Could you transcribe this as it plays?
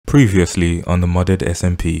Previously on the modded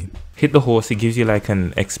SMP. Hit the horse, it gives you like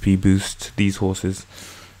an XP boost, these horses.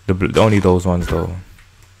 Only those ones though.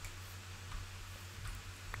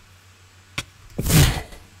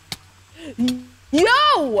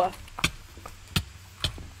 Yo!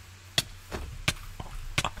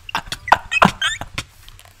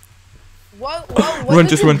 What Run, did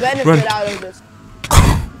just you run, benefit run. out of this?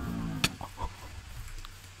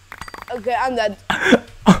 Okay, I'm dead.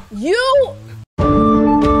 You!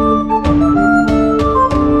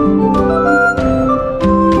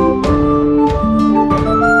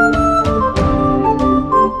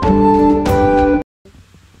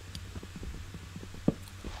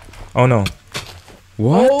 Oh no.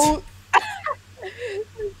 What? Oh.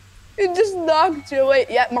 It just knocked you away.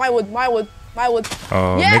 Yeah, my wood.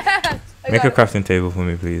 Oh, Yes! make a crafting table for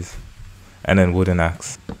me, please. And then wooden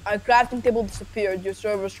axe. Our crafting table disappeared. Your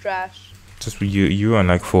server's trash. Just you on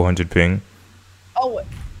like 400 ping. Oh, wait.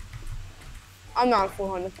 I'm not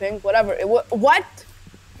 400 ping. Whatever. What?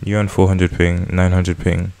 You on 400 ping, 900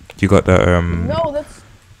 ping. You got that No, that's...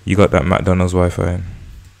 You got that McDonald's Wi-Fi.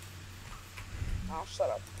 Oh, shut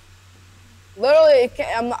up. Literally, it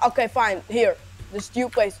can't, I'm not... Okay, fine. Here. Just you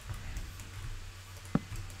place.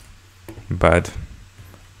 Bad.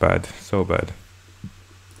 So bad.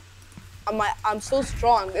 I'm so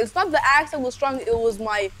strong. It's not the axe that was strong. It was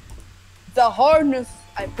the hardness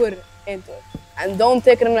I put into it. And don't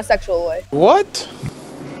take it in a sexual way. What?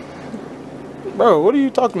 Bro, what are you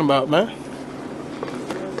talking about, man?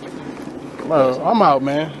 Bro, I'm out,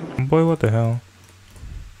 man. Boy, what the hell?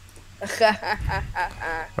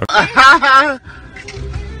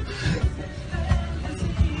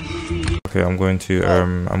 Okay, I'm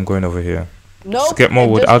going over here. Nope. Just get more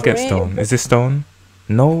wood. I'll get read. stone. Is this stone?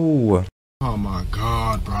 No. Oh my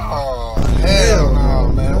god, bro. Oh, hell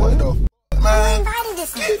no, man. What the f, man?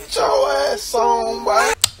 Get your ass on,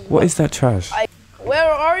 boy. What is that trash? Where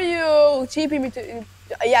are you? TP me to...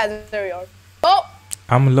 Yeah, there you are. Oh!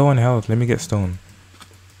 I'm low on health. Let me get stone.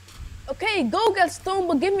 Okay, go get stone,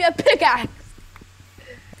 but give me a pickaxe.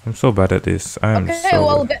 I'm so bad at this. I am Okay, so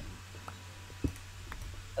well, bad.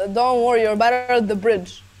 don't worry, you're better at the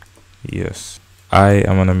bridge. Yes. I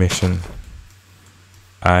am on a mission.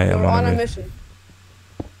 You're on a mission.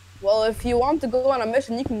 Well, if you want to go on a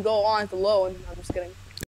mission, you can go on it alone. I'm just kidding.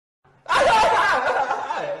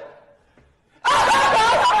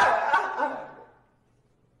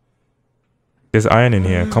 There's iron in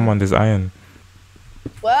here. Come on, there's iron.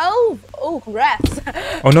 Well, oh, congrats.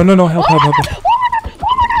 Oh, no. Help.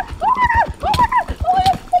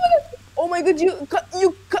 Oh my god,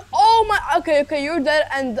 oh my, okay, you're dead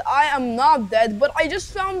and I am not dead, but I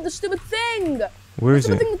just found the stupid thing. Where is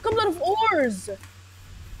The it? stupid thing that comes out of ores.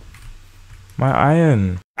 My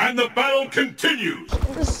iron. And the battle continues.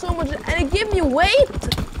 There's so much, and it gave me weight.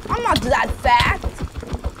 I'm not that fat.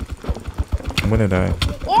 I'm gonna die.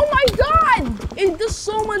 Oh my god, it does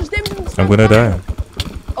so much damage. I'm gonna die.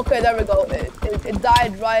 Okay, there we go. It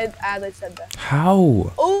died right as I said that.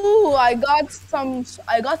 How? Oh, I got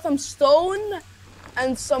some stone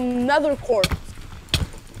and some nether quartz.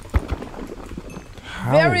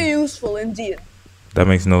 How? Very useful indeed. That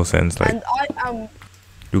makes no sense. Like, And I am...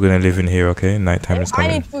 you're gonna live in here, okay? Nighttime is I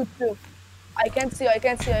coming. need food too. I can't see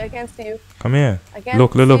you. Come here. I can't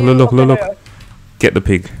Look. see you. Look. Okay, Get the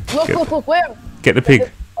pig. Look, where? Get the pig.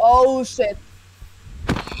 Oh shit.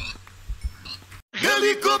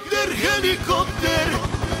 Helicopter.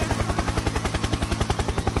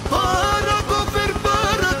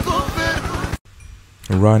 Paracofer.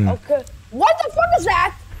 Run. Okay. What the fuck is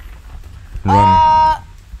that? Run.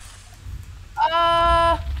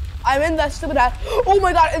 I'm in that stupid house. Oh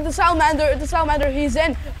my god, it's the salamander, he's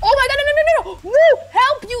in. Oh my god, no,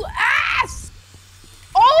 help you ass!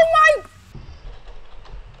 Oh my...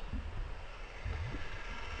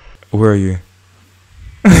 Where are you?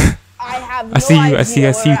 I have no I see you. idea I see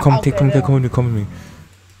you. where Come okay,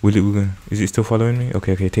 with me. Is it still following me?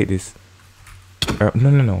 Okay, take this.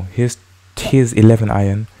 No. Here's 11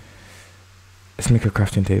 iron. Let's make a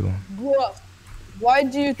crafting table. Bruh, why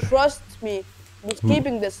do you trust me with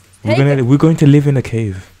keeping this? Take it. We're going to live in a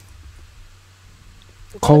cave.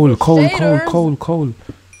 Coal.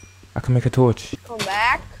 I can make a torch. Come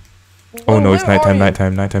back. Oh no, it's Where are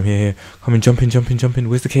nighttime. you? Here. Come in, jump in.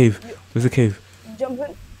 Where's the cave? Jump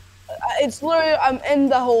in. It's literally, I'm in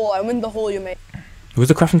the hole you made. Where's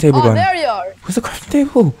the crafting table Oh, gone? there you are. Where's the crafting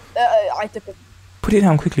table? I took it. Put it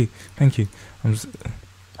down quickly. Thank you.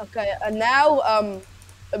 Okay, and now,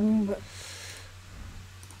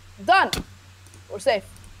 done. We're safe.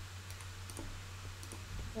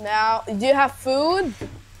 Now, do you have food?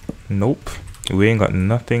 Nope. We ain't got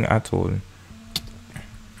nothing at all.